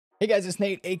Hey guys, it's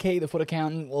Nate, aka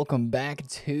TheFutAccountant. Welcome back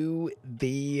to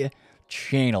the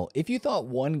channel. If you thought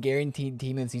one guaranteed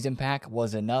team in the season pack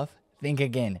was enough, think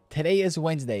again. Today is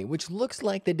Wednesday, which looks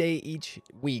like the day each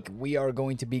week we are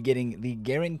going to be getting the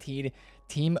guaranteed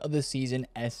Team of the Season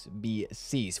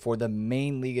SBCs for the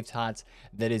main League of Tots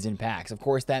that is in packs. Of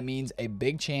course, that means a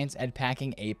big chance at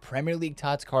packing a Premier League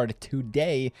Tots card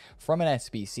today from an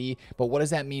SBC. But what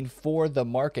does that mean for the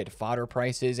market, fodder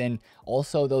prices, and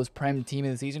also those Prem Team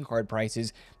of the Season card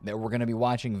prices that we're going to be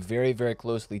watching very, very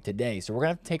closely today? So we're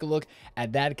going to have to take a look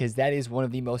at that because that is one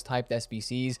of the most hyped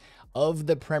SBCs of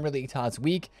the Premier League Tots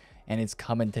week, and it's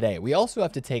coming today. We also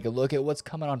have to take a look at what's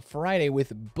coming on Friday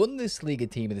with Bundesliga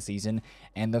Team of the Season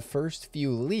and the first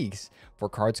few leaks for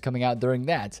cards coming out during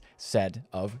that set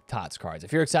of Tots cards.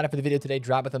 If you're excited for the video today,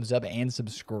 drop a thumbs up and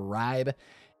subscribe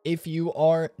if you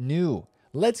are new.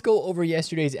 Let's go over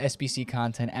yesterday's SBC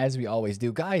content as we always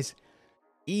do. Guys,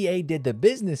 EA did the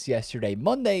business yesterday.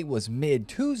 Monday was mid.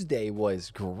 Tuesday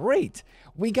was great.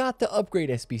 We got the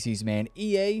upgrade SBCs, man.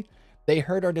 EA, they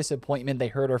heard our disappointment. They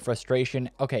heard our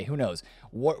frustration. Okay, who knows?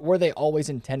 Were they always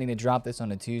intending to drop this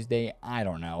on a Tuesday? I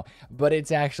don't know. But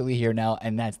it's actually here now,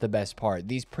 and that's the best part.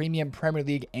 These premium Premier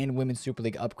League and Women's Super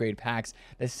League upgrade packs,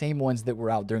 the same ones that were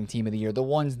out during Team of the Year, the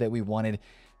ones that we wanted,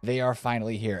 they are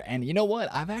finally here. And you know what?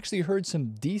 I've actually heard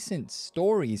some decent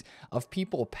stories of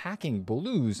people packing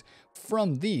blues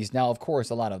from these. Now, of course,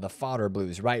 a lot of the fodder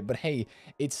blues, right? But hey,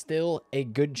 it's still a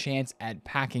good chance at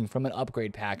packing from an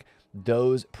upgrade pack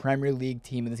those Premier League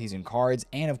Team of the Season cards.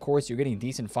 And of course, you're getting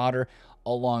decent fodder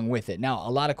along with it. Now, a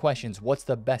lot of questions. What's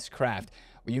the best craft?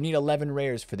 Well, you need 11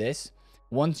 rares for this.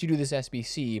 Once you do this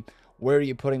SBC, where are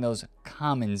you putting those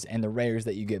commons and the rares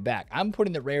that you get back? I'm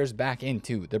putting the rares back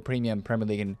into the premium Premier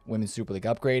League and Women's Super League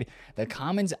upgrade. The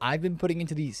commons I've been putting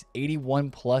into these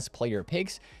 81 plus player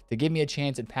picks to give me a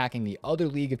chance at packing the other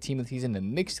League of Team of the Season, the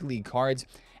mixed league cards,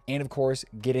 and of course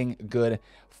getting good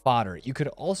fodder. You could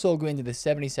also go into the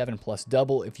 77 plus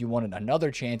double if you wanted another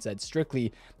chance at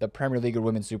strictly the Premier League or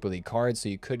Women's Super League cards, so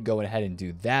you could go ahead and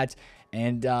do that.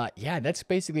 And yeah, that's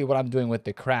basically what I'm doing with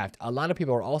the craft. A lot of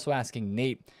people are also asking,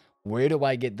 Nate, where do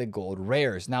I get the gold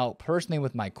rares? Now, personally,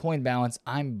 with my coin balance,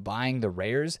 I'm buying the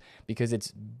rares because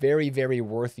it's very, very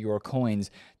worth your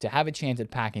coins to have a chance at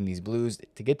packing these blues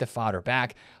to get the fodder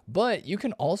back. But you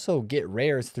can also get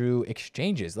rares through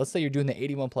exchanges. Let's say you're doing the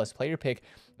 81 plus player pick.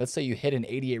 Let's say you hit an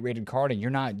 88 rated card and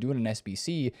you're not doing an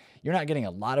SBC. You're not getting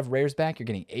a lot of rares back. You're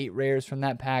getting 8 rares from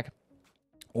that pack.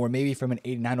 Or maybe from an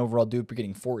 89 overall dupe, you're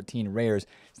getting 14 rares.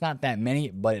 It's not that many,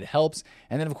 but it helps.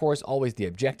 And then, of course, always the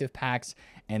objective packs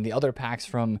and the other packs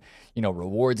from,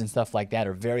 rewards and stuff like that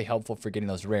are very helpful for getting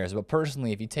those rares. But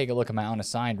personally, if you take a look at my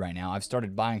unassigned right now, I've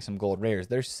started buying some gold rares.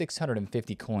 There's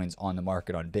 650 coins on the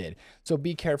market on bid. So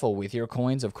be careful with your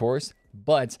coins, of course.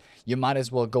 But you might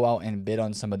as well go out and bid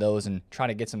on some of those and try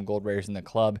to get some gold rares in the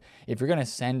club. If you're going to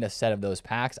send a set of those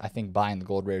packs, I think buying the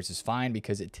gold rares is fine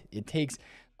because it takes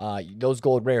those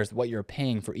gold rares, what you're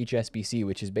paying for each SBC,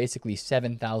 which is basically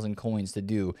 7,000 coins to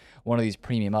do one of these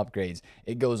premium upgrades.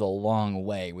 It goes a long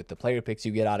way with the player picks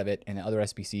you get out of it and the other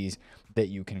SBCs that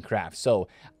you can craft. So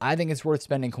I think it's worth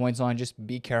spending coins on. Just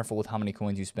be careful with how many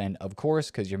coins you spend, of course,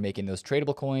 because you're making those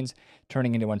tradable coins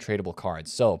turning into untradeable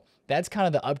cards. So that's kind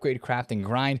of the upgrade crafting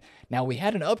grind. Now, we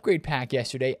had an upgrade pack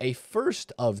yesterday, a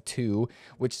first of 2,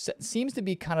 which seems to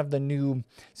be kind of the new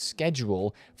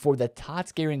schedule for the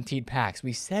TOTS guaranteed packs.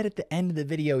 We said at the end of the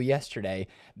video yesterday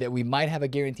that we might have a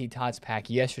guaranteed TOTS pack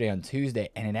yesterday on Tuesday,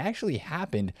 and it actually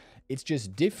happened. It's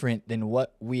just different than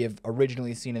what we have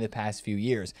originally seen in the past few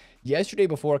years. Yesterday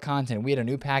before content, we had a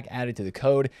new pack added to the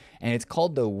code, and it's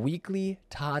called the Weekly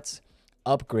TOTS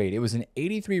upgrade. It was an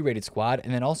 83 rated squad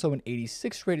and then also an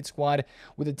 86 rated squad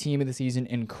with a Team of the Season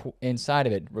inside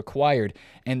of it required.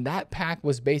 And that pack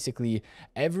was basically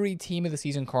every Team of the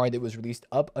Season card that was released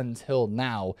up until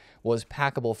now was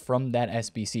packable from that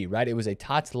SBC, right? It was a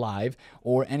TOTS Live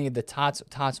or any of the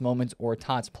TOTS Moments or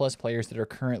TOTS Plus players that are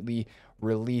currently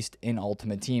released in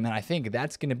Ultimate Team. And I think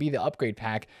that's going to be the upgrade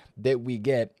pack that we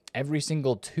get every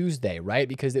single Tuesday, right?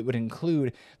 Because it would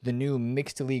include the new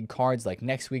mixed league cards like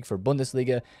next week for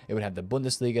Bundesliga. It would have the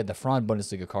Bundesliga, the Frauen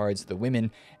Bundesliga cards, the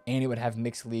women, and it would have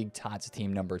mixed league TOTS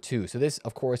team number 2. So this,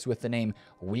 of course, with the name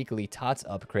Weekly TOTS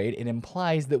upgrade, it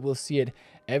implies that we'll see it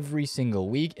every single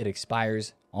week. It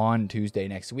expires on Tuesday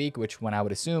next week, which when I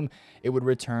would assume it would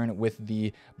return with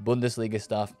the Bundesliga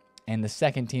stuff and the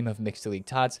second team of mixed league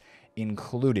TOTS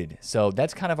included. So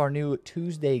that's kind of our new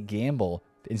Tuesday gamble.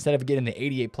 Instead of getting the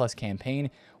 88 plus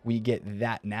campaign, we get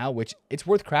that now, which it's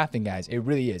worth crafting, guys. It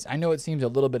really is. I know it seems a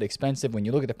little bit expensive when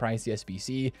you look at the price of the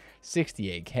SBC,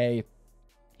 68K.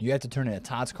 You have to turn in a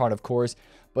TOTS card, of course,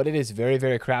 but it is very,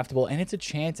 very craftable, and it's a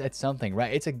chance at something,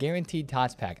 right? It's a guaranteed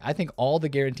TOTS pack. I think all the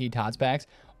guaranteed TOTS packs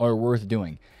are worth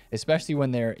doing, especially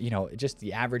when they're, you know, just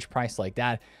the average price like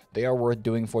that. They are worth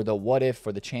doing for the what if,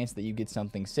 for the chance that you get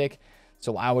something sick.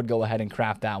 So I would go ahead and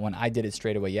craft that one. I did it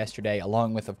straight away yesterday,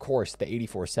 along with, of course, the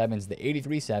 84 7s, the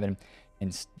 83 7.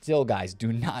 And still, guys,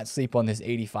 do not sleep on this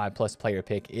 85 plus player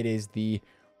pick. It is the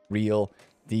real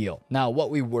deal. Now, what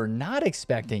we were not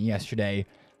expecting yesterday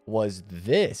was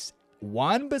this.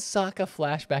 Wan-Bissaka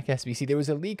flashback SBC. There was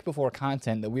a leak before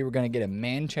content that we were going to get a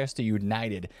Manchester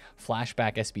United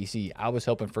flashback SBC. I was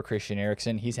hoping for Christian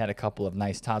Eriksen. He's had a couple of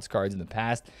nice TOTS cards in the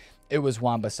past. It was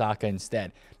Wan-Bissaka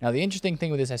instead. Now, the interesting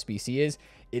thing with this SBC is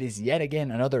it is yet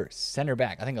again another center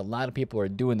back. I think a lot of people are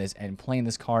doing this and playing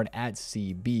this card at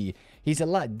CB. He's a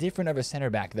lot different of a center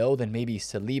back, though, than maybe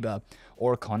Saliba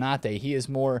or Konate. He is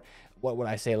more, what would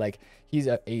I say, like he's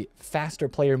a faster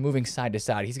player moving side to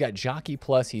side. He's got jockey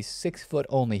plus. He's 6 foot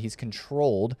only. He's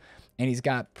controlled. And he's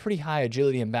got pretty high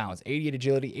agility and balance. 88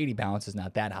 agility, 80 balance is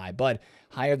not that high, but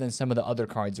higher than some of the other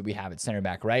cards that we have at center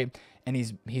back, right? And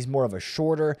he's more of a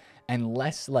shorter and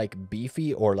less like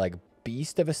beefy or like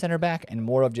beast of a center back, and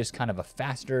more of just kind of a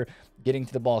faster, getting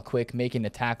to the ball quick, making the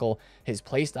tackle. His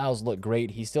play styles look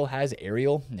great. He still has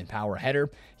aerial and power header.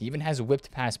 He even has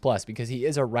whipped pass plus because he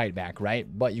is a right back, right?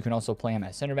 But you can also play him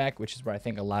at center back, which is where I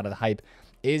think a lot of the hype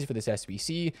is for this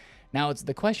SBC. Now,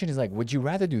 the question is, like, would you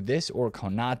rather do this or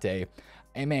Konate?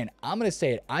 And man, I'm going to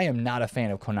say it. I am not a fan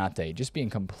of Konate. Just being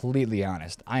completely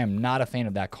honest. I am not a fan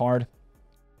of that card.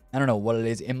 I don't know what it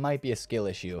is. It might be a skill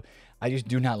issue. I just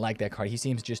do not like that card. He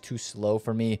seems just too slow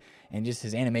for me, and just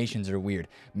his animations are weird.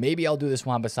 Maybe I'll do this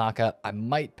Wan-Bissaka. I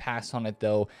might pass on it,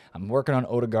 though. I'm working on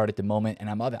Odegaard at the moment, and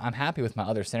I'm happy with my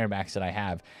other center backs that I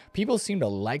have. People seem to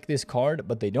like this card,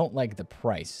 but they don't like the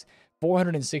price.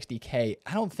 460k,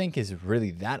 I don't think is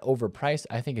really that overpriced.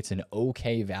 I think it's an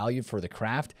okay value for the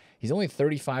craft. He's only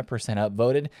 35%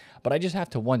 upvoted, but I just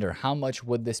have to wonder how much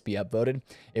would this be upvoted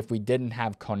if we didn't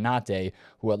have Konate,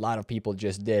 who a lot of people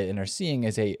just did and are seeing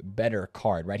as a better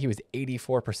card, right? He was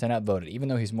 84% upvoted, even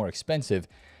though he's more expensive.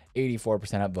 84%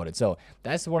 upvoted. So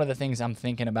that's one of the things I'm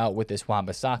thinking about with this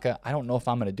Wan-Bissaka. I don't know if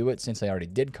I'm going to do it since I already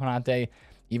did Konate,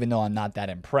 even though I'm not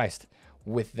that impressed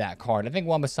with that card. I think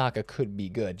Wan-Bissaka could be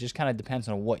good. Just kind of depends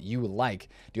on what you like.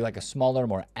 Do you like a smaller,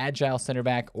 more agile center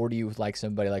back, or do you like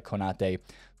somebody like Konate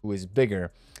who is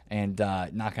bigger and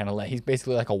not going to let... He's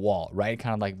basically like a wall, right?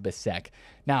 Kind of like Bisek.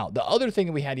 Now, the other thing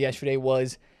that we had yesterday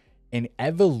was an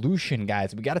evolution,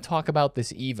 guys. We got to talk about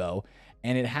this Evo,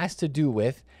 and it has to do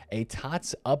with a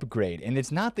TOTS upgrade. And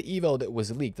it's not the Evo that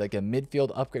was leaked, like a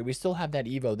midfield upgrade. We still have that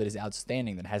Evo that is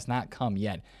outstanding that has not come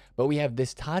yet. But we have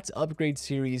this TOTS upgrade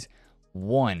series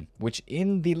 1, which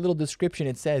in the little description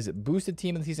it says boosted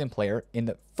team of the season player in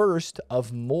the first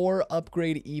of more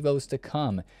upgrade Evos to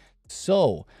come.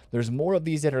 So there's more of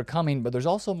these that are coming, but there's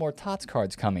also more TOTS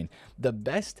cards coming. The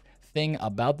best thing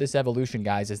about this evolution,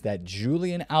 guys, is that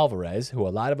Julian Alvarez, who a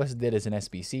lot of us did as an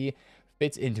SBC,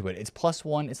 fits into it. It's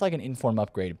 +1. It's like an inform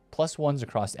upgrade. +1s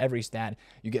across every stat.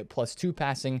 You get +2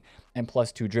 passing and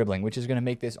 +2 dribbling, which is going to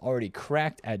make this already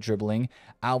cracked at dribbling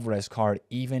Alvarez card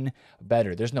even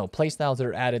better. There's no playstyles that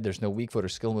are added. There's no weak foot or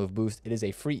skill move boost. It is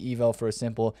a free evo for a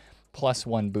simple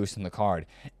 +1 boost in the card.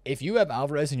 If you have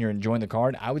Alvarez and you're enjoying the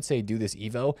card, I would say do this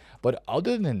evo. But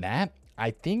other than that, I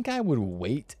think I would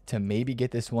wait to maybe get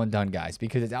this one done, guys,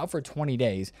 because it's out for 20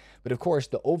 days. But of course,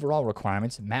 the overall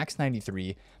requirements, max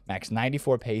 93, max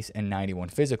 94 pace, and 91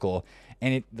 physical.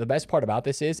 And the best part about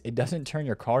this is it doesn't turn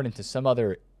your card into some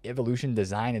other evolution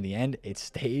design in the end. It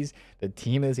stays the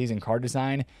team of the season card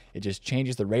design. It just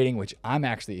changes the rating, which I'm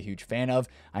actually a huge fan of.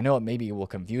 I know it maybe will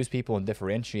confuse people and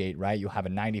differentiate, right? You'll have a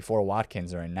 94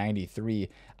 Watkins or a 93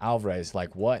 Alvarez.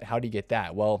 Like, what? How do you get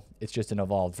that? Well, it's just an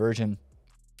evolved version.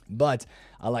 But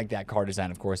I like that card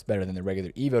design, of course, better than the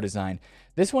regular Evo design.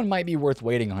 This one might be worth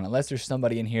waiting on, unless there's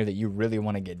somebody in here that you really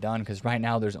want to get done, because right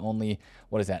now there's only,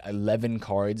 11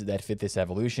 cards that fit this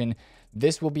evolution.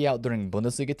 This will be out during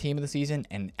Bundesliga team of the season,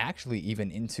 and actually even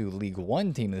into League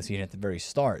One team of the season at the very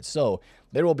start. So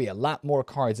there will be a lot more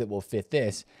cards that will fit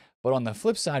this. But on the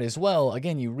flip side as well,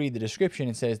 again, you read the description,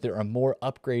 it says there are more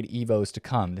upgrade Evos to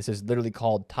come. This is literally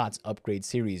called TOTS Upgrade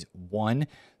Series 1.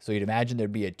 So you'd imagine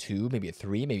there'd be a 2, maybe a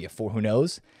 3, maybe a 4, who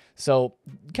knows? So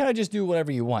kind of just do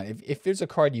whatever you want. If there's a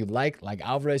card you like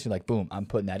Alvarez, you're like, boom, I'm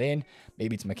putting that in.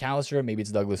 Maybe it's McAllister, maybe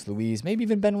it's Douglas Luiz, maybe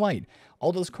even Ben White.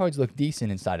 All those cards look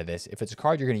decent inside of this. If it's a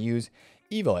card you're going to use,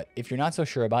 Evo it. If you're not so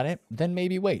sure about it, then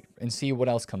maybe wait and see what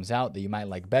else comes out that you might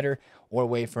like better, or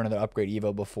wait for another upgrade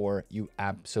Evo before you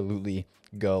absolutely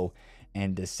go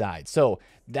and decide. So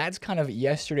that's kind of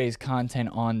yesterday's content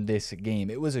on this game.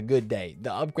 It was a good day.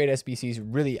 The upgrade SBCs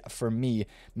really, for me,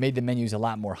 made the menus a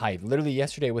lot more hype. Literally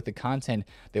yesterday with the content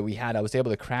that we had, I was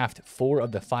able to craft 4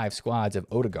 of the 5 squads of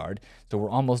Odegaard. So we're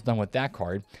almost done with that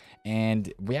card.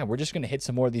 And yeah, we're just going to hit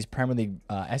some more of these Premier League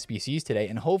SBCs today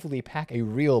and hopefully pack a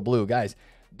real blue. Guys,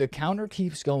 the counter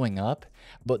keeps going up,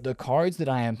 but the cards that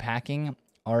I am packing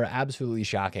are absolutely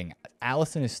shocking.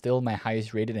 Allison is still my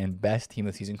highest rated and best team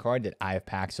of the season card that I have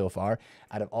packed so far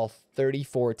out of all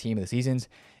 34 team of the seasons.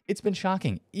 It's been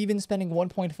shocking. Even spending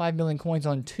 1.5 million coins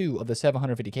on 2 of the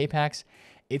 750k packs,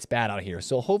 it's bad out here.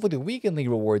 So hopefully the weekend league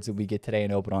rewards that we get today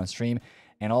and open on stream,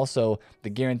 and also the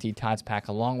guaranteed tots pack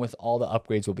along with all the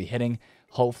upgrades we'll be hitting,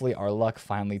 hopefully our luck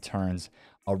finally turns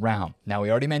around. Now,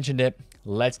 we already mentioned it.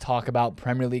 Let's talk about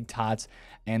Premier League tots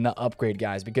and the upgrade,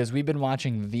 guys, because we've been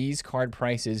watching these card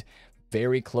prices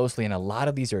very closely, and a lot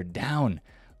of these are down.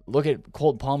 Look at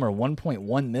Cole Palmer,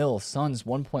 1.1 mil. Suns,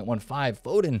 1.15.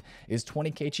 Foden is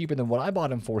 20k cheaper than what I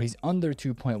bought him for. He's under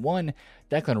 2.1.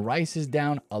 Declan Rice is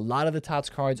down. A lot of the tots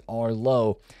cards are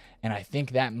low, and I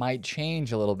think that might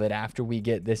change a little bit after we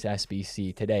get this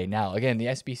SBC today. Now, again, the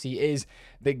SBC is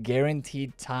the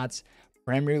guaranteed tots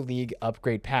Premier League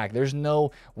upgrade pack. There's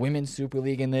no Women's Super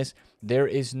League in this. There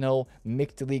is no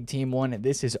Mixed League Team 1.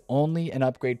 This is only an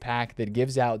upgrade pack that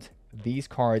gives out these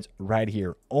cards right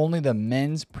here. Only the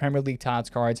men's Premier League tots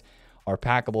cards are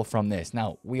packable from this.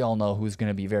 Now, we all know who's going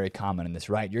to be very common in this,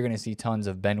 right? You're going to see tons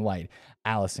of Ben White,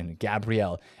 Allison,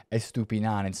 Gabriel,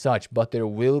 Estupinan, and such, but there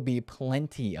will be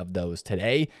plenty of those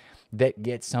today that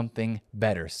get something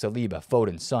better. Saliba,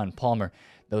 Foden, Son, Palmer,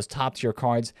 those top tier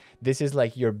cards. This is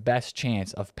like your best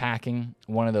chance of packing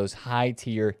one of those high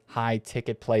tier, high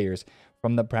ticket players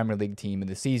from the Premier League team of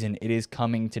the season. It is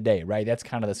coming today, right? That's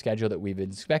kind of the schedule that we've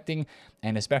been expecting.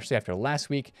 And especially after last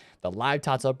week, the live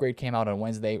tots upgrade came out on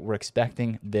Wednesday. We're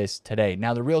expecting this today.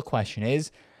 Now, the real question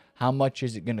is, how much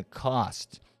is it going to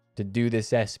cost to do this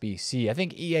SBC? I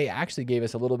think EA actually gave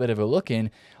us a little bit of a look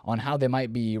in on how they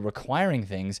might be requiring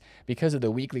things because of the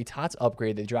weekly tots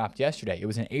upgrade that dropped yesterday. It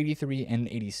was an 83 and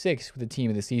 86 for the team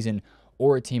of the season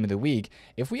or a team of the week.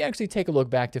 If we actually take a look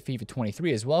back to FIFA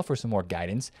 23 as well for some more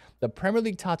guidance, the Premier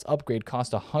League tots upgrade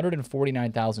cost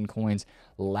 149,000 coins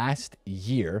last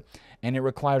year, and it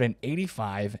required an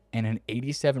 85 and an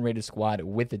 87 rated squad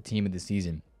with the team of the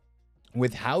season.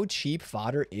 With how cheap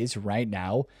fodder is right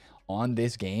now on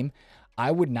this game, I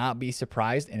would not be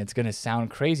surprised, and it's going to sound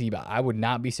crazy, but I would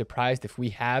not be surprised if we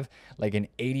have like an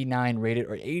 89 rated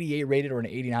or 88 rated or an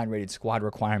 89 rated squad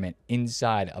requirement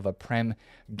inside of a Prem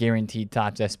guaranteed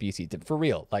tots SBC. For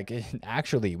real, like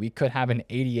actually we could have an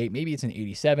 88, maybe it's an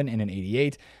 87 and an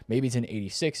 88, maybe it's an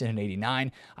 86 and an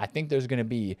 89. I think there's going to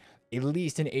be at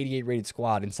least an 88 rated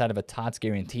squad inside of a tots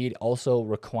guaranteed, also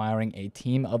requiring a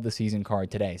team of the season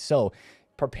card today. So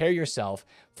prepare yourself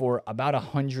for about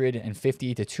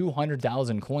 150 to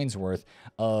 200,000 coins worth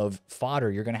of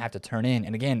fodder you're going to have to turn in.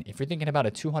 And again, if you're thinking about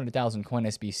a 200,000 coin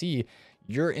SBC,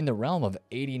 you're in the realm of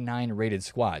 89 rated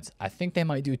squads. I think they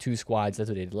might do 2 squads.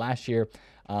 That's what they did last year.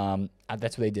 That's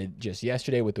what they did just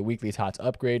yesterday with the weekly tots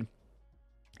upgrade.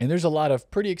 And there's a lot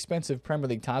of pretty expensive Premier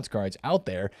League tots cards out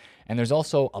there. And there's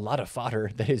also a lot of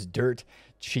fodder that is dirt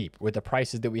cheap with the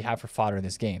prices that we have for fodder in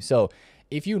this game. So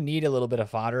if you need a little bit of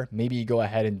fodder, maybe you go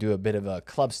ahead and do a bit of a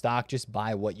club stock. Just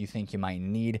buy what you think you might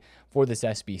need for this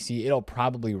SBC. It'll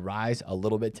probably rise a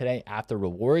little bit today after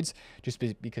rewards, just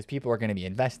because people are going to be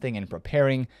investing and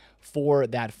preparing for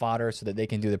that fodder so that they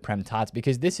can do the Prem Tots.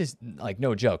 Because this is like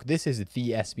no joke. This is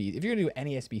the SBC. If you're going to do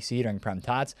any SBC during Prem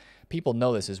Tots, people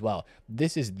know this as well.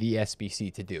 This is the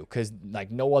SBC to do, because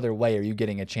like no other way are you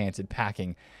getting a chance at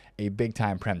packing a big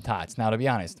time Prem Tots. Now, to be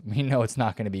honest, we know it's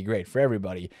not going to be great for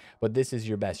everybody, but this is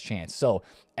your best chance. So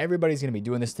everybody's going to be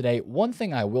doing this today. One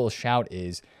thing I will shout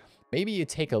is maybe you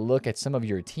take a look at some of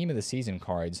your team of the season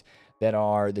cards that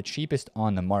are the cheapest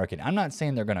on the market. I'm not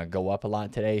saying they're going to go up a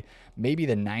lot today. Maybe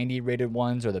the 90 rated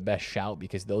ones are the best shout,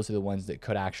 because those are the ones that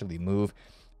could actually move.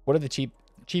 What are the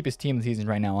cheapest team of the season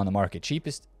right now on the market?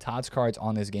 Cheapest tots cards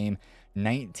on this game,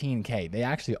 19k. They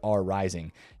actually are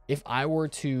rising. If I were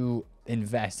to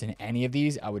invest in any of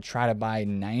these, I would try to buy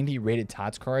 90 rated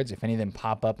tots cards if any of them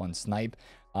pop up on Snipe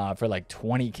for like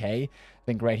 20k. I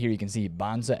think right here you can see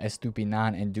Banza,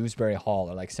 Estupinan, and Dewsbury Hall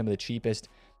are like some of the cheapest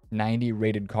 90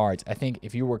 rated cards. I think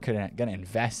if you were gonna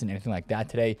invest in anything like that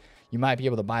today, you might be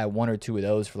able to buy 1 or 2 of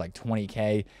those for like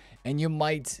 20k, and you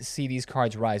might see these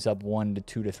cards rise up 1 to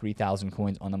 2 to 3,000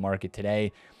 coins on the market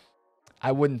today.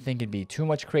 I wouldn't think it'd be too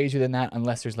much crazier than that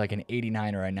unless there's like an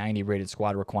 89 or a 90 rated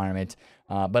squad requirement.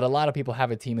 But a lot of people have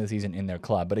a team of the season in their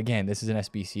club. But again, this is an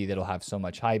SBC that'll have so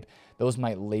much hype. Those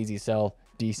might lazy sell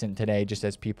decent today, just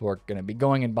as people are going to be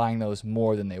going and buying those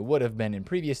more than they would have been in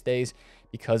previous days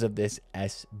because of this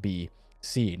SBC.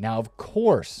 Now, of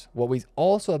course, what we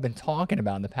also have been talking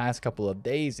about in the past couple of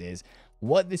days is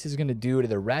what this is going to do to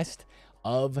the rest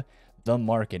of the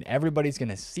market. Everybody's going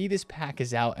to see this pack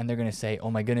is out and they're going to say, oh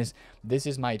my goodness, this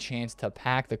is my chance to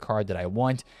pack the card that I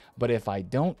want. But if I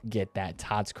don't get that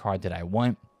TOTS card that I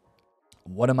want,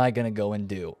 what am I going to go and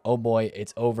do? Oh boy,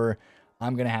 it's over.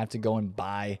 I'm going to have to go and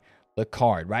buy the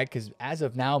card, right? Because as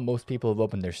of now, most people have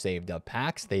opened their saved up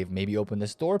packs. They've maybe opened the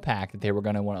store pack that they were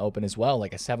going to want to open as well,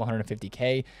 like a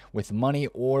 750K with money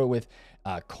or with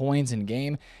coins in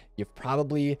game. You've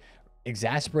probably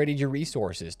exasperated your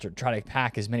resources to try to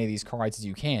pack as many of these cards as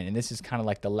you can, and this is kind of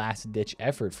like the last ditch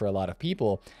effort for a lot of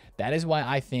people. That is why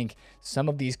I think some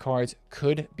of these cards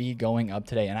could be going up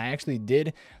today, and I actually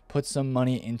did put some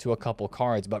money into a couple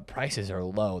cards, but prices are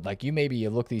low. Like, you maybe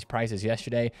looked these prices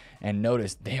yesterday and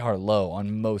noticed they are low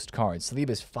on most cards.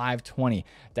 Saliba's 520,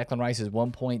 Declan Rice is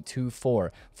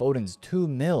 1.24, Foden's 2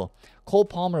 mil, Cole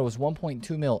Palmer was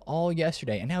 1.2 mil all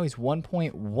yesterday, and now he's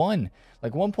 1.1,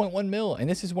 like 1.1 mil, and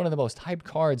this is one of the most hyped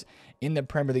cards in the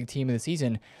Premier League team of the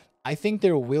season. I think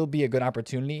there will be a good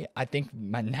opportunity. I think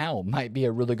now might be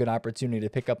a really good opportunity to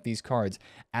pick up these cards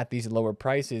at these lower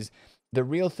prices. The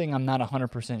real thing I'm not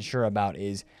 100% sure about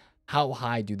is how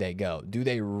high do they go? Do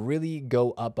they really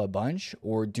go up a bunch,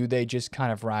 or do they just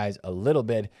kind of rise a little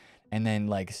bit and then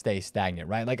like stay stagnant,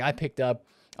 right? Like, I picked up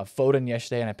a Foden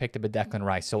yesterday and I picked up a Declan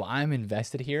Rice. So I'm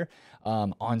invested here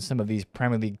on some of these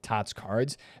Premier League TOTS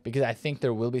cards because I think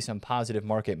there will be some positive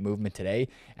market movement today.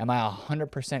 Am I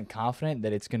 100% confident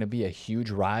that it's going to be a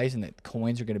huge rise and that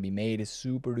coins are going to be made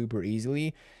super duper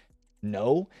easily?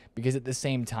 No, because at the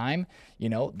same time, you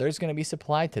know, there's going to be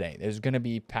supply today. There's going to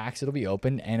be packs that'll be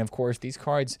open. And of course, these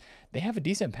cards, they have a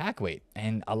decent pack weight.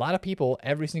 And a lot of people,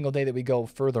 every single day that we go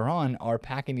further on, are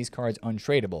packing these cards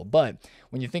untradeable. But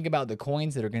when you think about the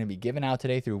coins that are going to be given out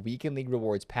today through Weekend League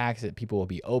Rewards packs that people will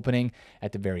be opening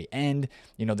at the very end,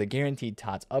 you know, the guaranteed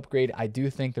TOTS upgrade, I do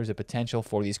think there's a potential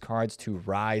for these cards to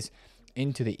rise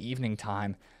into the evening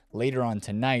time later on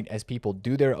tonight as people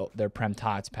do their Prem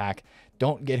Tots pack,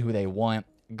 don't get who they want,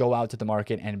 go out to the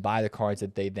market and buy the cards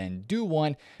that they then do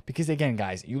want. Because again,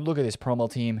 guys, you look at this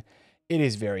promo team, it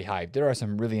is very hyped. There are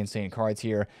some really insane cards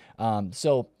here.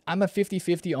 So I'm a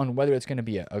 50-50 on whether it's going to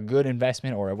be a good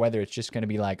investment or whether it's just going to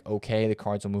be like, okay, the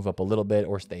cards will move up a little bit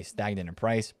or stay stagnant in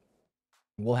price.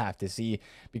 We'll have to see,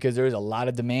 because there is a lot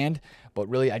of demand, but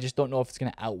really I just don't know if it's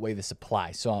going to outweigh the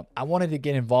supply. So I wanted to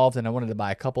get involved and I wanted to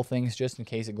buy a couple things just in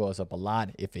case it goes up a lot.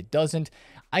 If it doesn't,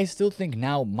 I still think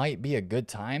now might be a good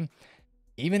time,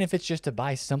 even if it's just to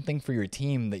buy something for your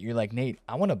team that you're like, Nate,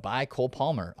 I want to buy Cole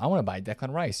Palmer, I want to buy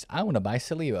Declan Rice, I want to buy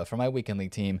Saliba for my Weekend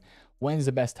League team. When's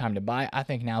the best time to buy? I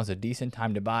think now is a decent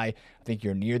time to buy. I think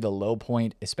you're near the low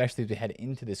point, especially as we head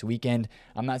into this weekend.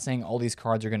 I'm not saying all these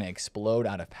cards are going to explode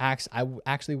out of packs. I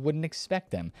actually wouldn't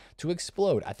expect them to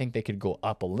explode. I think they could go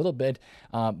up a little bit,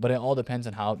 but it all depends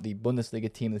on how the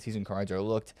Bundesliga team of the season cards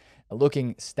are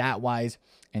looking stat-wise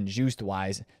and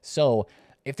juiced-wise. So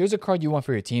if there's a card you want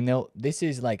for your team, though, this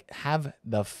is like, have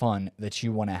the fun that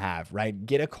you want to have, right?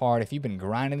 Get a card. If you've been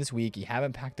grinding this week, you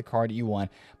haven't packed the card that you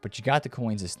want, but you got the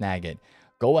coins to snag it,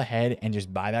 go ahead and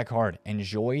just buy that card.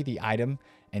 Enjoy the item.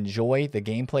 Enjoy the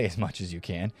gameplay as much as you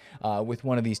can with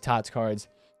one of these TOTS cards,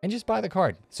 and just buy the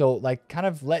card. So like, kind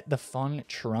of let the fun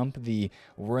trump the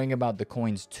worrying about the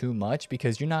coins too much,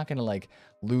 because you're not going to like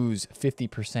lose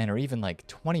 50% or even like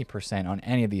 20% on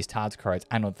any of these TOTS cards,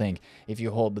 I don't think, if you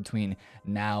hold between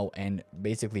now and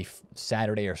basically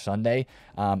Saturday or Sunday.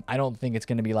 I don't think it's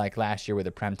going to be like last year where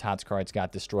the Prem TOTS cards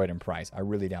got destroyed in price. I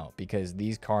really don't, because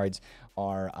these cards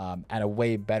are at a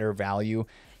way better value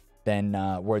than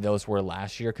where those were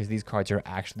last year, because these cards are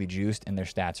actually juiced and their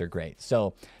stats are great.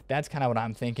 So that's kind of what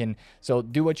I'm thinking. So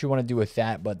do what you want to do with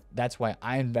that, but that's why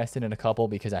I invested in a couple,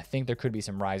 because I think there could be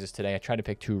some rises today. I tried to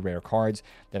pick 2 rare cards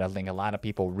that I think a lot of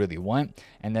people really want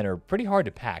and that are pretty hard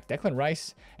to pack. Declan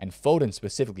Rice and Foden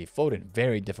specifically. Foden,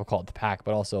 very difficult to pack,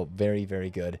 but also very, very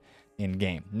good in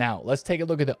game. Now, let's take a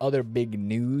look at the other big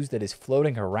news that is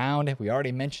floating around. We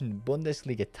already mentioned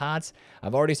Bundesliga TOTS.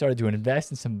 I've already started to invest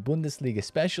in some Bundesliga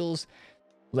specials.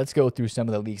 Let's go through some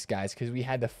of the leaks, guys, because we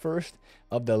had the first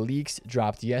of the leaks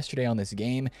dropped yesterday on this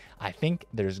game. I think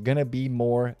there's going to be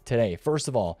more today. First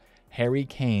of all, Harry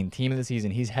Kane, team of the season.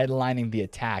 He's headlining the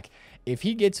attack. If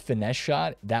he gets finesse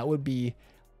shot, that would be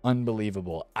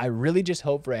unbelievable. I really just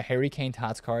hope for a Harry Kane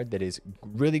TOTS card that is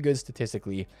really good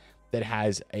statistically, that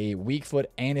has a weak foot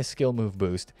and a skill move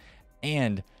boost,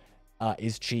 and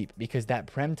is cheap, because that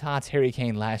PREM TOTS Harry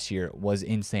Kane last year was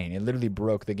insane. It literally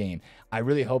broke the game. I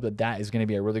really hope that that is going to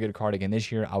be a really good card again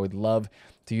this year. I would love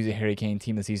to use a Harry Kane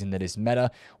team of the season that is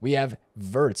meta. We have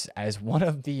Wirtz as one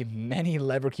of the many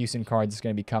Leverkusen cards that's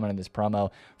going to be coming in this promo.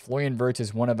 Florian Wirtz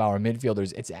is one of our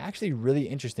midfielders. It's actually really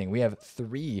interesting. We have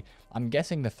three, I'm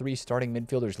guessing the three starting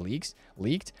midfielders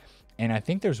leaked. And I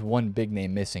think there's one big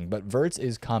name missing, but Wirtz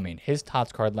is coming. His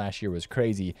TOTS card last year was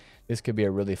crazy. This could be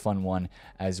a really fun one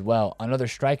as well. Another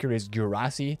striker is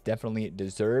Guirassy, definitely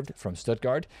deserved, from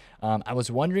Stuttgart. I was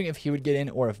wondering if he would get in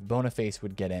or if Boniface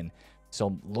would get in.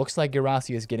 So looks like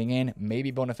Guirassy is getting in.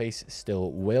 Maybe Boniface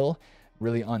still will.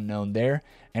 Really unknown there.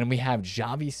 And we have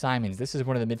Xavi Simons. This is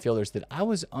one of the midfielders that I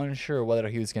was unsure whether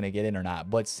he was going to get in or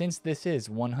not. But since this is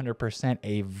 100%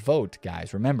 a vote,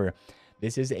 guys, remember,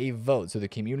 this is a vote, so the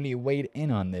community weighed in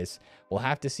on this. We'll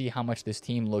have to see how much this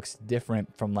team looks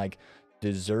different from like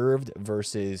deserved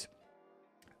versus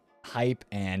hype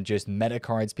and just meta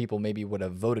cards people maybe would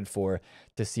have voted for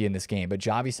to see in this game. But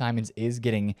Xavi Simons is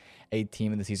getting a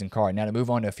team of the season card. Now to move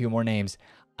on to a few more names.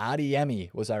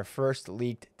 Adeyemi was our first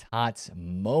leaked TOTS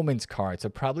Moments card, so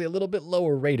probably a little bit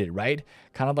lower rated, right?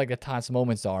 Kind of like the TOTS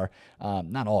Moments are,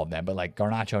 not all of them, but like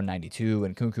Garnacho 92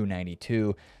 and Kunku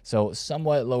 92, so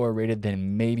somewhat lower rated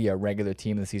than maybe a regular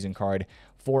team of the season card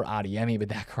for Adeyemi, but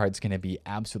that card's going to be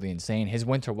absolutely insane. His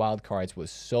Winter Wild cards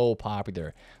was so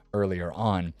popular earlier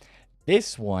on.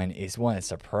 This one is one that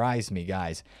surprised me,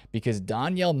 guys, because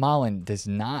Daniel Malen does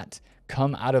not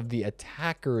come out of the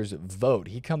attacker's vote.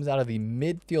 He comes out of the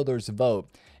midfielder's vote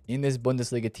in this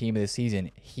Bundesliga team of the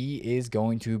season. He is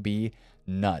going to be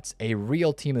nuts. A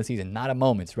real team of the season, not a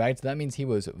Moments, right? So that means he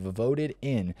was voted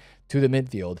in to the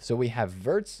midfield. So we have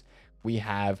Wirtz, we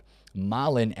have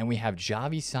Malen, and we have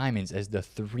Xavi Simons as the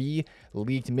three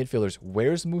leaked midfielders.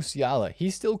 Where's Musiala? He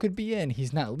still could be in.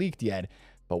 He's not leaked yet.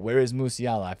 But where is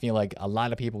Musiala? I feel like a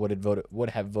lot of people would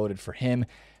have voted for him.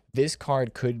 This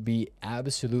card could be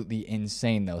absolutely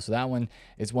insane, though. So that one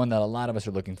is one that a lot of us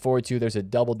are looking forward to. There's a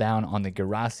double down on the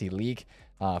Guirassy leak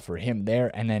for him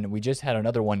there. And then we just had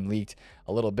another one leaked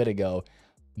a little bit ago.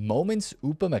 Moments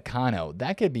Upamecano.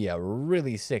 That could be a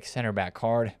really sick center back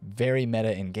card. Very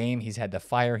meta in game. He's had the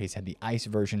fire. He's had the ice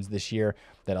versions this year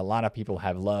that a lot of people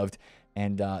have loved.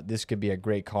 And this could be a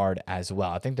great card as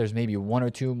well. I think there's maybe one or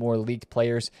two more leaked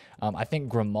players. I think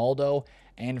Grimaldo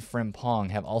and Frimpong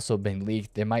have also been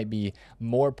leaked. There might be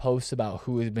more posts about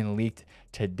who has been leaked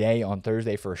today on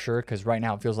Thursday for sure, because right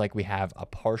now it feels like we have a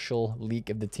partial leak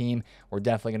of the team. We're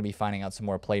definitely going to be finding out some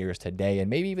more players today and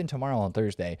maybe even tomorrow on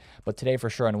Thursday. But today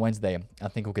for sure on Wednesday, I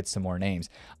think we'll get some more names.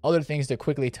 Other things to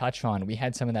quickly touch on. We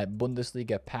had some of that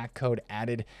Bundesliga pack code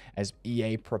added as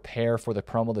EA prepare for the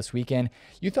promo this weekend.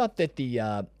 You thought that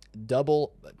the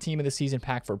double team of the season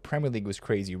pack for Premier League was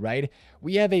crazy, right?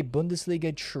 We have a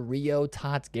Bundesliga trio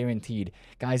TOTS guaranteed.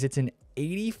 Guys, it's an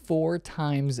 84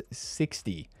 times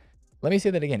 60. Let me say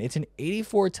that again. It's an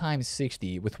 84 times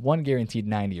 60 with one guaranteed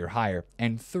 90 or higher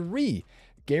and three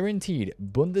guaranteed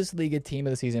Bundesliga team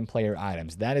of the season player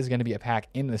items. That is going to be a pack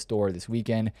in the store this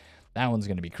weekend. That one's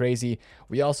going to be crazy.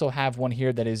 We also have one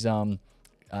here that is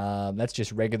that's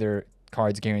just regular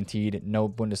cards guaranteed, no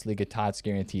Bundesliga TOTS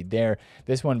guaranteed there.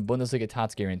 This one, Bundesliga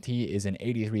TOTS guarantee, is an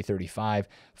 83.35,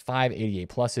 5 88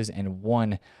 pluses, and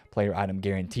one player item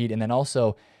guaranteed. And then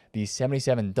also the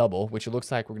 77 double, which it looks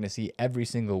like we're going to see every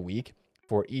single week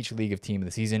for each league of team of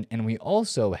the season. And we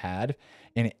also had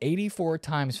an 84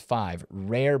 times 5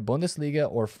 rare Bundesliga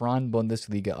or Fran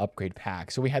Bundesliga upgrade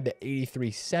pack. So we had the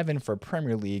 83.7 for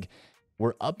Premier League.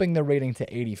 We're upping the rating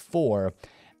to 84.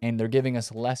 And they're giving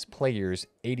us less players,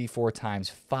 84 times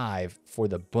 5 for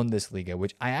the Bundesliga,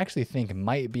 which I actually think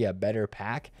might be a better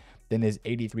pack than this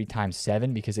 83 times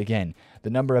 7, because again, the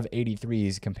number of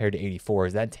 83s compared to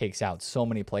 84s, that takes out so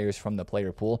many players from the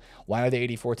player pool. Why are the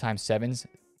 84 times 7s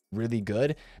really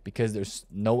good? Because there's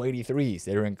no 83s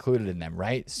that are included in them,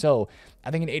 right? So I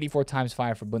think an 84 times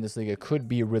 5 for Bundesliga could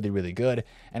be really, really good.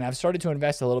 And I've started to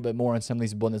invest a little bit more in some of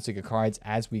these Bundesliga cards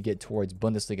as we get towards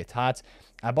Bundesliga TOTS.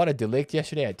 I bought a Delict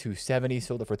yesterday at 270,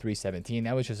 sold it for 317.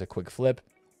 That was just a quick flip.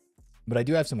 But I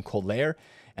do have some Collier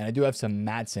and I do have some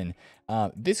Matson.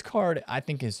 This card I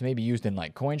think is maybe used in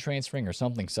like coin transferring or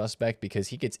something suspect, because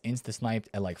he gets insta sniped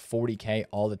at like 40k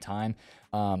all the time.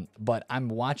 But I'm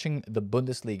watching the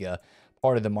Bundesliga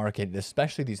part of the market,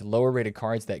 especially these lower rated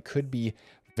cards that could be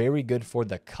very good for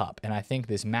the cup. And I think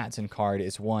this Matson card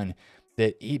is one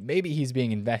that maybe he's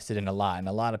being invested in a lot, and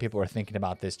a lot of people are thinking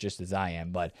about this just as I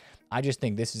am. But I just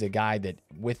think this is a guy that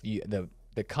with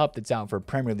the cup that's out for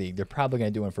Premier League, they're probably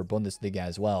going to do it for Bundesliga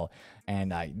as well.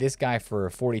 And this guy for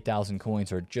 40,000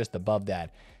 coins or just above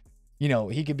that, you know,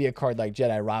 he could be a card like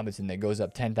Jedi Robinson that goes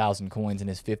up 10,000 coins and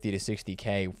is 50 to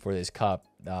 60K for this cup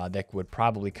that would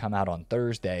probably come out on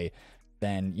Thursday.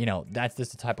 Then, you know, that's just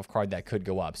the type of card that could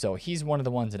go up. So he's one of the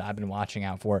ones that I've been watching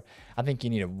out for. I think you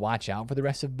need to watch out for the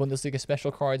rest of Bundesliga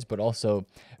special cards, but also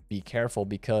be careful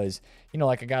because, you know,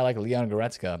 like a guy like Leon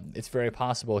Goretzka, it's very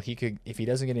possible he could, if he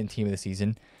doesn't get in team of the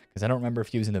season, because I don't remember if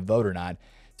he was in the vote or not,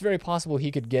 it's very possible he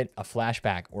could get a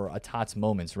flashback or a TOTS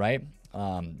moments, right?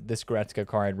 This Goretzka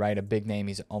card, right? A big name,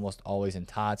 he's almost always in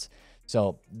TOTS.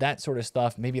 So that sort of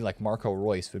stuff, maybe like Marco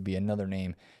Reus would be another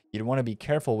name you'd want to be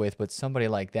careful with, but somebody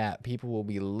like that, people will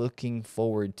be looking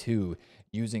forward to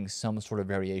using some sort of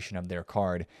variation of their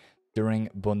card during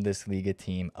Bundesliga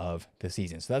team of the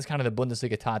season. So that's kind of the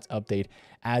Bundesliga TOTS update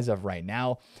as of right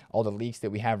now. All the leaks that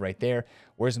we have right there.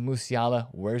 Where's Musiala?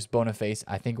 Where's Boniface?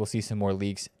 I think we'll see some more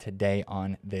leaks today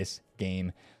on this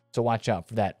game. So watch out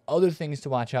for that. Other things to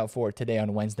watch out for today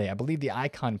on Wednesday. I believe the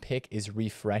icon pick is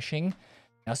refreshing.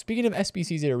 Now, speaking of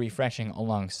SBCs that are refreshing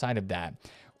alongside of that,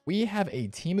 we have a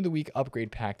Team of the Week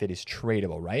upgrade pack that is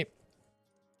tradable, right?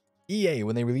 EA,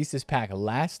 when they released this pack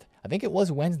I think it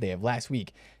was Wednesday of last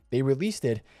week, they released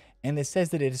it, and it says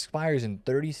that it expires in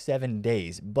 37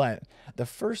 days. But the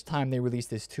first time they released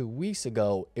this 2 weeks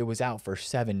ago, it was out for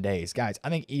 7 days. Guys, I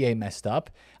think EA messed up.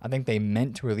 I think they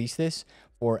meant to release this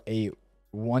for a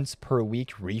once per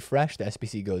week refresh. The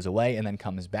SBC goes away and then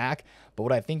comes back. But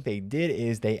what I think they did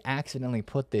is they accidentally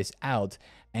put this out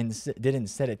and didn't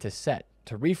set it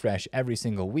to refresh every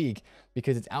single week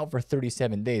because it's out for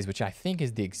 37 days, which I think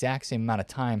is the exact same amount of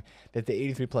time that the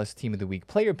 83 plus Team of the Week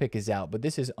player pick is out, but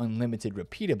this is unlimited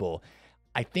repeatable.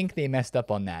 I think they messed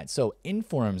up on that. So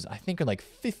informs, I think, are like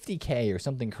 50K or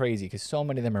something crazy because so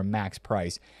many of them are max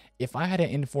price. If I had an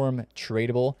inform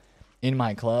tradable in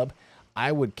my club,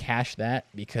 I would cash that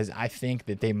because I think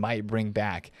that they might bring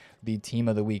back the Team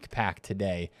of the Week pack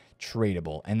today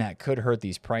tradable, and that could hurt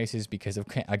these prices because of,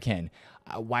 again,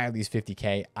 why are these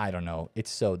 50K? I don't know.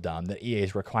 It's so dumb that EA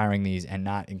is requiring these and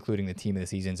not including the Team of the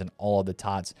Seasons and all of the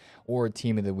TOTS or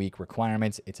Team of the Week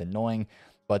requirements. It's annoying,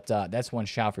 but that's one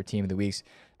shout for Team of the Weeks.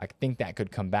 I think that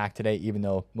could come back today, even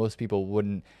though most people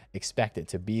wouldn't expect it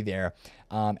to be there.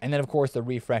 And then, of course, the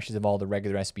refreshes of all the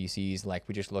regular SBCs, like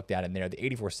we just looked at in there, the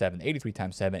 84/7,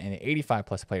 83x7, and the 85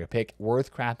 plus player pick.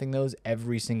 Worth crafting those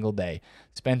every single day.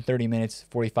 Spend 30 minutes,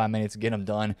 45 minutes, get them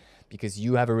done, because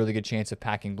you have a really good chance of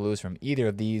packing blues from either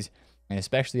of these, and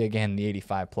especially, again, the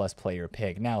 85 plus player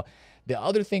pick. Now, the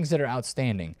other things that are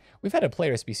outstanding, we've had a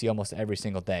player SBC almost every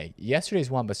single day.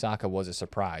 Yesterday's Wan-Bissaka was a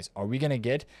surprise. Are we going to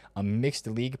get a mixed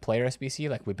league player SBC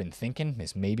like we've been thinking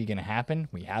is maybe going to happen?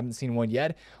 We haven't seen one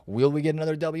yet. Will we get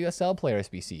another WSL player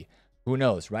SBC? Who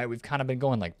knows, right? We've kind of been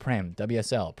going like Prem,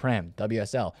 WSL, Prem,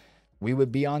 WSL. We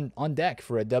would be on deck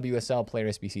for a WSL player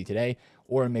SBC today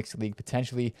or a mixed league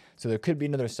potentially. So there could be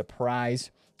another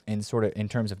surprise in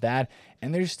terms of that.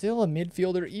 And there's still a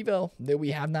midfielder evo that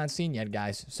we have not seen yet,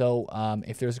 guys. So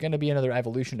if there's going to be another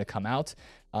evolution to come out,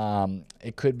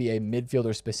 it could be a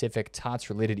midfielder specific TOTS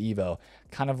related evo,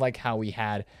 kind of like how we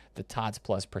had the TOTS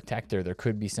plus protector. There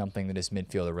could be something that is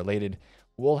midfielder related.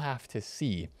 We'll have to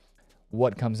see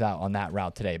what comes out on that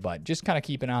route today, but just kind of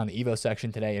keep an eye on the evo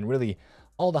section today, and really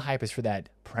all the hype is for that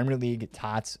Premier League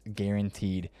TOTS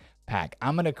guaranteed pack.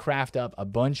 I'm going to craft up a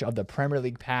bunch of the Premier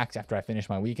League packs after I finish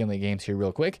my weekend league games here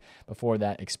real quick before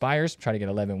that expires. Try to get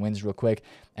 11 wins real quick.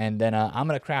 And then I'm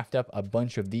going to craft up a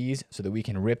bunch of these so that we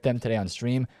can rip them today on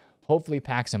stream. Hopefully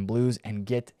pack some blues and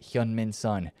get Heung-min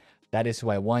Son. That is who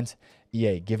I want.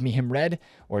 EA, give me him red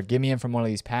or give me him from one of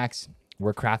these packs.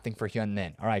 We're crafting for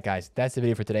Heung-min. All right, guys, that's the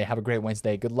video for today. Have a great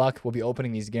Wednesday. Good luck. We'll be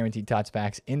opening these guaranteed TOTS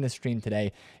packs in the stream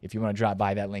today. If you want to drop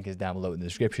by, that link is down below in the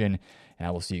description, and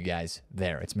I will see you guys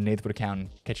there. It's been TheFutAccountant.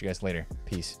 Catch you guys later.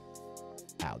 Peace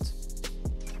out.